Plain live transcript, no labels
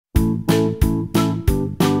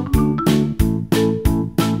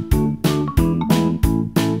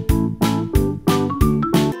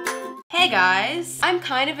guys, I'm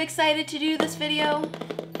kind of excited to do this video.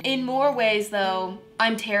 In more ways though,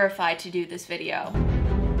 I'm terrified to do this video.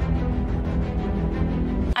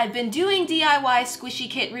 I've been doing DIY squishy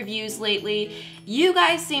kit reviews lately. You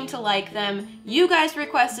guys seem to like them. You guys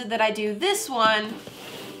requested that I do this one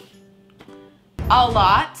a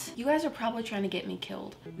lot. You guys are probably trying to get me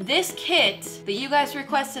killed. This kit that you guys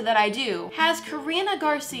requested that I do has Karina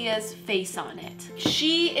Garcia's face on it.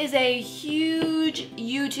 She is a huge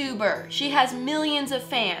YouTuber. She has millions of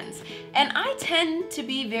fans, and I tend to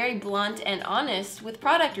be very blunt and honest with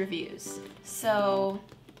product reviews. So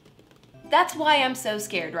that's why I'm so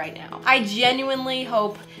scared right now. I genuinely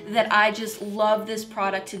hope that I just love this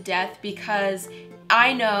product to death, because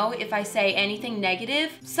I know if I say anything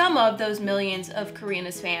negative, some of those millions of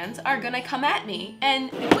Karina's fans are gonna come at me and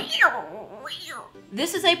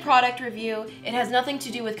this is a product review. It has nothing to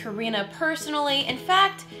do with Karina personally. In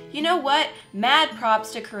fact, you know what? Mad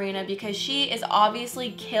props to Karina, because she is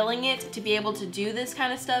obviously killing it to be able to do this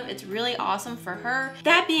kind of stuff. It's really awesome for her.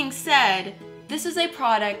 That being said, this is a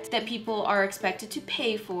product that people are expected to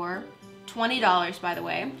pay for. $20, by the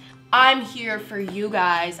way. I'm here for you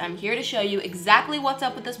guys. I'm here to show you exactly what's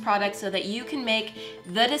up with this product so that you can make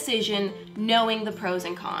the decision knowing the pros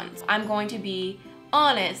and cons. I'm going to be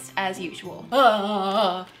honest as usual.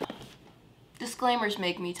 Disclaimers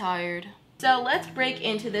make me tired. So let's break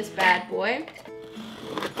into this bad boy.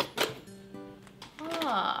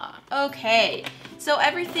 Okay. So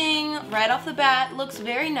everything right off the bat looks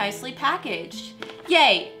very nicely packaged.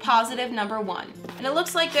 Yay, positive number one. And it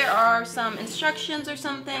looks like there are some instructions or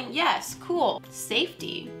something. Yes, cool.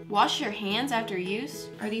 Safety. Wash your hands after use.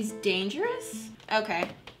 Are these dangerous? Okay,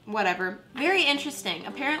 whatever. Very interesting.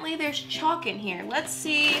 Apparently there's chalk in here. Let's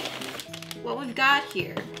see what we've got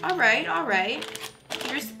here. All right, all right.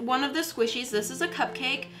 Here's one of the squishies. This is a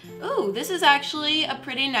cupcake. Ooh, this is actually a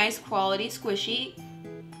pretty nice quality squishy.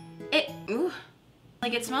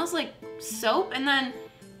 Like it smells like soap, and then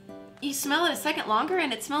you smell it a second longer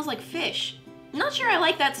and it smells like fish. I'm not sure I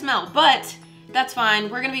like that smell, but that's fine.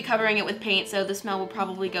 We're gonna be covering it with paint, so the smell will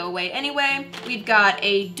probably go away anyway. We've got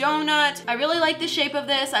a donut. I really like the shape of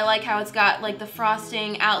this. I like how it's got like the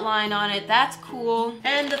frosting outline on it. That's cool.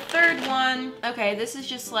 And the third one, okay, this is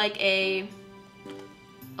just like a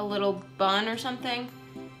little bun or something.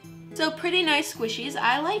 So pretty nice squishies.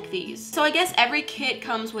 I like these. So I guess every kit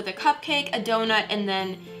comes with a cupcake, a donut, and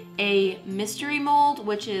then a mystery mold,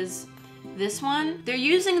 which is this one. They're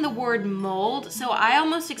using the word mold, so I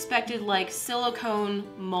almost expected like silicone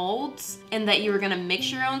molds and that you were gonna mix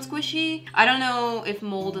your own squishy. I don't know if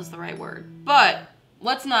mold is the right word, but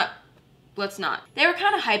let's not. They were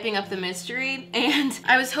kind of hyping up the mystery, and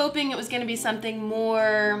I was hoping it was gonna be something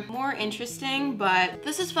more interesting, but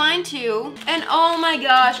this is fine too. And oh my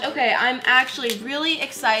gosh, okay, I'm actually really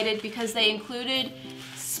excited because they included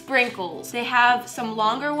sprinkles. They have some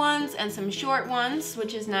longer ones and some short ones,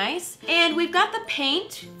 which is nice. And we've got the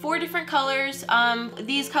paint, 4 different colors.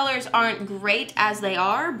 These colors aren't great as they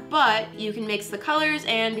are, but you can mix the colors,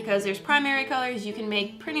 and because there's primary colors, you can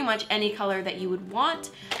make pretty much any color that you would want.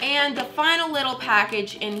 And the final little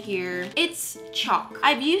package in here, it's chalk.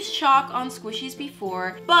 I've used chalk on squishies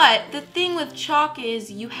before, but the thing with chalk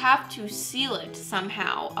is you have to seal it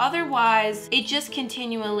somehow. Otherwise, it just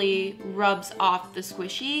continually rubs off the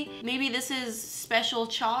squishy. Maybe this is special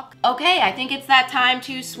chalk. Okay, I think it's that time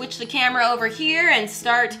to switch the camera over here and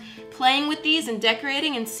start playing with these and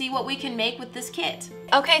decorating and see what we can make with this kit.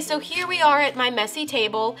 Okay, so here we are at my messy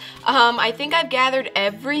table. I think I've gathered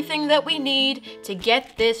everything that we need to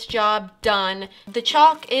get this job done. The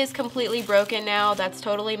chalk is completely broken now. That's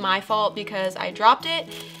totally my fault because I dropped it.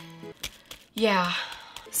 Yeah.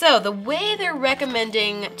 So the way they're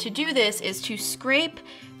recommending to do this is to scrape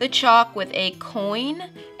the chalk with a coin,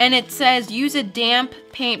 and it says use a damp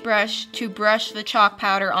paintbrush to brush the chalk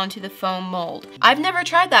powder onto the foam mold. I've never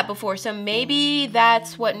tried that before, so maybe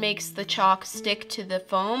that's what makes the chalk stick to the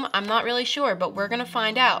foam. I'm not really sure, but we're gonna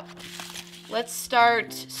find out. Let's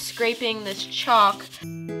start scraping this chalk.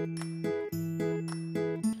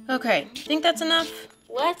 Okay, think that's enough?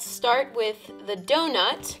 Let's start with the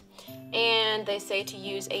donut, and they say to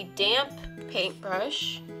use a damp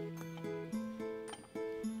paintbrush.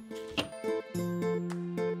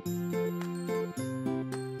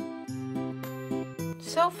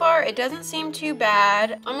 So far, it doesn't seem too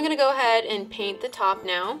bad. I'm gonna go ahead and paint the top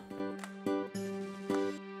now.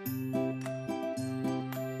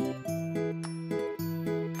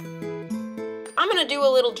 I'm gonna do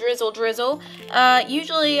a little drizzle.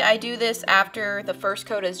 Usually I do this after the first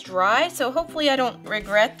coat is dry, so hopefully I don't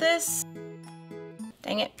regret this.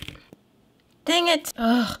 Dang it. Dang it.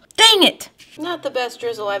 Ugh, dang it! Not the best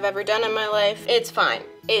drizzle I've ever done in my life. It's fine.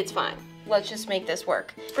 It's fine. Let's just make this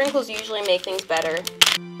work. Sprinkles usually make things better.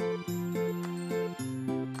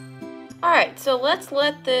 Alright, so let's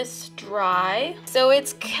let this dry. So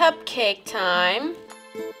it's cupcake time.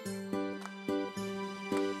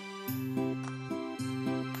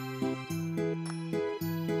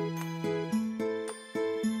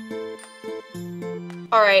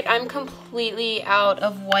 Alright, I'm completely out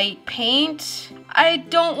of white paint. I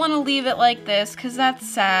don't want to leave it like this because that's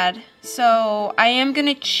sad. So I am going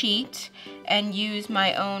to cheat and use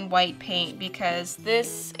my own white paint because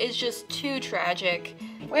this is just too tragic.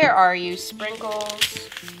 Where are you, Sprinkles?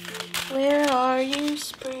 Where are you,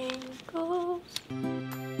 Sprinkles?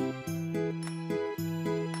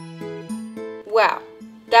 Wow,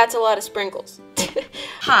 that's a lot of sprinkles.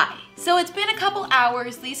 Hi. So it's been a couple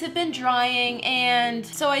hours, these have been drying, and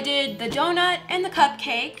so I did the donut and the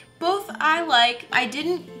cupcake. Both I like. I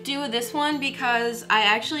didn't do this one because I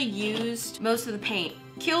actually used most of the paint.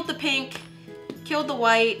 Killed the pink, killed the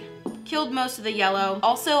white, killed most of the yellow.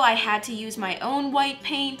 Also, I had to use my own white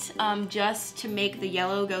paint just to make the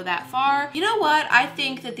yellow go that far. You know what? I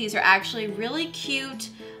think that these are actually really cute.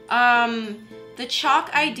 The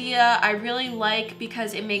chalk idea I really like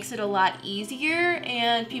because it makes it a lot easier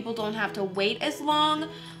and people don't have to wait as long.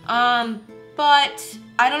 But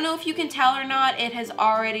I don't know if you can tell or not, it has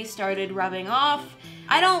already started rubbing off.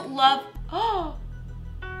 I don't love, oh.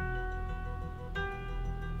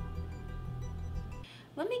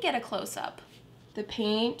 Let me get a close-up. The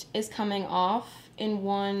paint is coming off in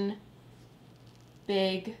one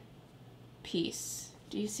big piece.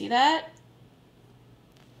 Do you see that?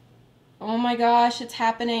 Oh my gosh, it's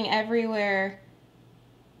happening everywhere.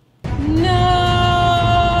 No!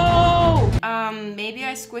 Maybe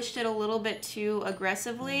I squished it a little bit too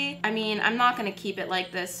aggressively. I mean, I'm not gonna keep it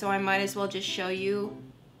like this, so I might as well just show you.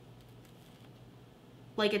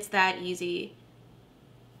 Like it's that easy.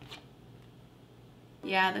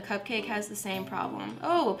 Yeah, the cupcake has the same problem.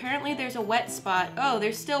 Oh, apparently there's a wet spot. Oh,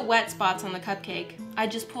 there's still wet spots on the cupcake. I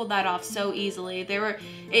just pulled that off so easily.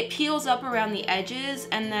 It peels up around the edges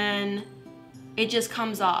and then it just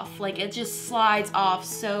comes off. Like it just slides off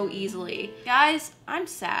so easily. Guys, I'm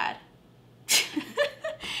sad.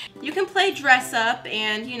 You can play dress up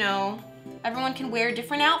and, you know, everyone can wear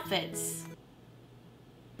different outfits.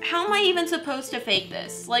 How am I even supposed to fake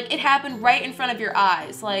this? Like it happened right in front of your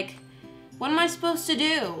eyes. Like, what am I supposed to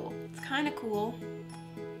do? It's kind of cool.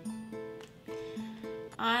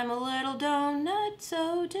 I'm a little donut,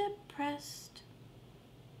 so depressed.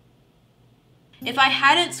 If I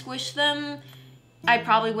hadn't squished them, I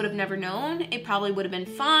probably would have never known. It probably would have been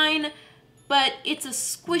fine, but it's a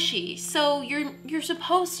squishy, so you're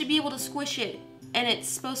supposed to be able to squish it and it's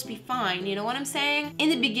supposed to be fine, you know what I'm saying? In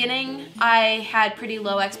the beginning, I had pretty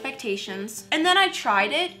low expectations, and then I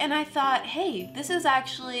tried it and I thought, hey, this is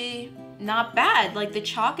actually not bad. Like the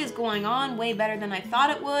chalk is going on way better than I thought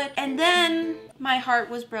it would. And then my heart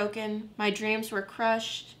was broken. My dreams were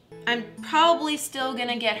crushed. I'm probably still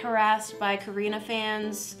gonna get harassed by Karina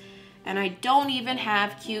fans, and I don't even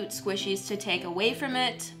have cute squishies to take away from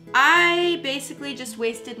it. I basically just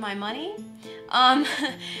wasted my money.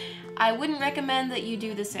 I wouldn't recommend that you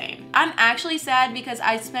do the same. I'm actually sad because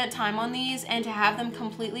I spent time on these, and to have them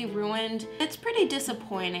completely ruined, it's pretty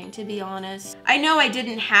disappointing, to be honest. I know I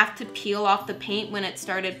didn't have to peel off the paint when it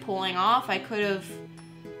started pulling off. I could have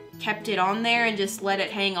kept it on there and just let it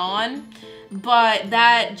hang on, but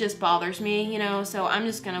that just bothers me, you know, so I'm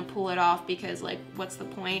just gonna pull it off because, like, what's the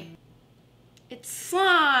point? It's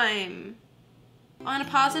slime! On a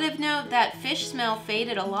positive note, that fish smell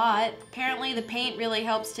faded a lot. Apparently the paint really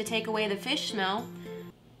helps to take away the fish smell.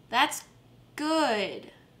 That's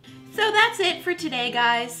good. So that's it for today,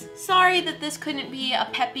 guys. Sorry that this couldn't be a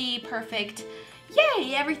peppy, perfect,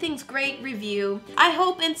 yay, everything's great review. I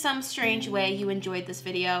hope in some strange way you enjoyed this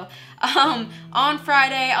video. On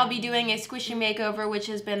Friday, I'll be doing a squishy makeover, which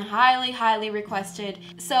has been highly, highly requested.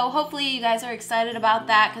 So hopefully you guys are excited about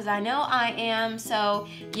that, because I know I am. So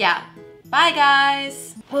yeah. Bye,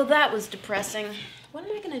 guys. Well, that was depressing. What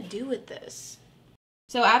am I gonna do with this?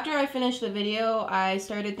 So after I finished the video, I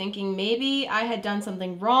started thinking maybe I had done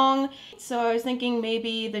something wrong. So I was thinking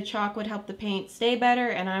maybe the chalk would help the paint stay better,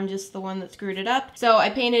 and I'm just the one that screwed it up. So I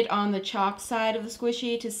painted on the chalk side of the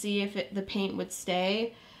squishy to see if the paint would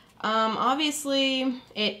stay. Obviously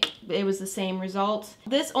it was the same result.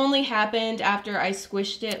 This only happened after I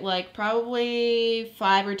squished it like probably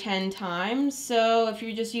 5 or 10 times. So if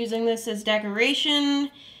you're just using this as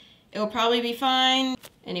decoration, it'll probably be fine.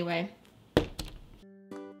 Anyway.